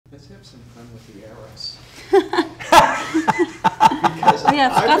Let's have some fun with the eras. Oh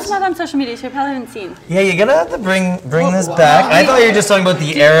yeah, Scott's not on social media, so you probably haven't seen. Yeah, you're gonna have to bring this back. I thought you were just talking about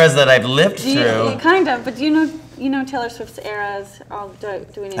the eras that I've lived through. Kind of, but you know Taylor Swift's eras.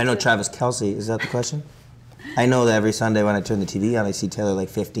 Do we need I know to? Travis Kelce. Is that the question? I know that every Sunday when I turn the TV on, I see Taylor like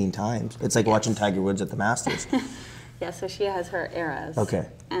 15 times. It's like watching Tiger Woods at the Masters. Yeah, so she has her eras. Okay.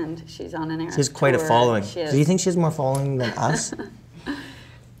 And she's on an era. She has quite a following. Do you think she has more following than us?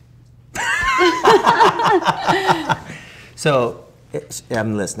 So,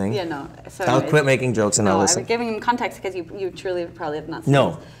 I'm listening. Yeah, no. So I'll quit making jokes and I'll listen. I'm giving him context because you truly probably have not seen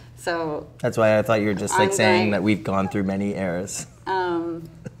No. this. So that's why I thought you were just like saying that we've gone through many eras.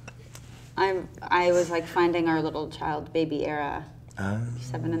 I was like finding our little child baby era,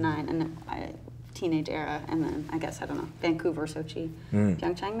 7 and 9, and then teenage era, and then I guess, I don't know, Vancouver, Sochi,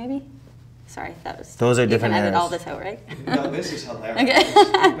 Pyeongchang maybe? Sorry, that was... Those are different eras. You can edit eras. all this out, right? No, this is hilarious.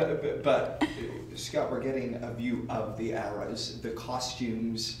 Okay. but Scott, we're getting a view of the eras, the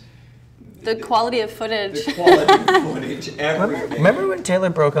costumes, the quality of footage. The quality of footage, everything. Remember when Taylor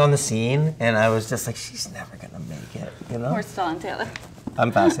broke on the scene and I was just like, she's never gonna make it, you know? We're still on Taylor.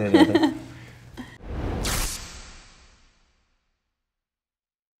 I'm fascinated with it.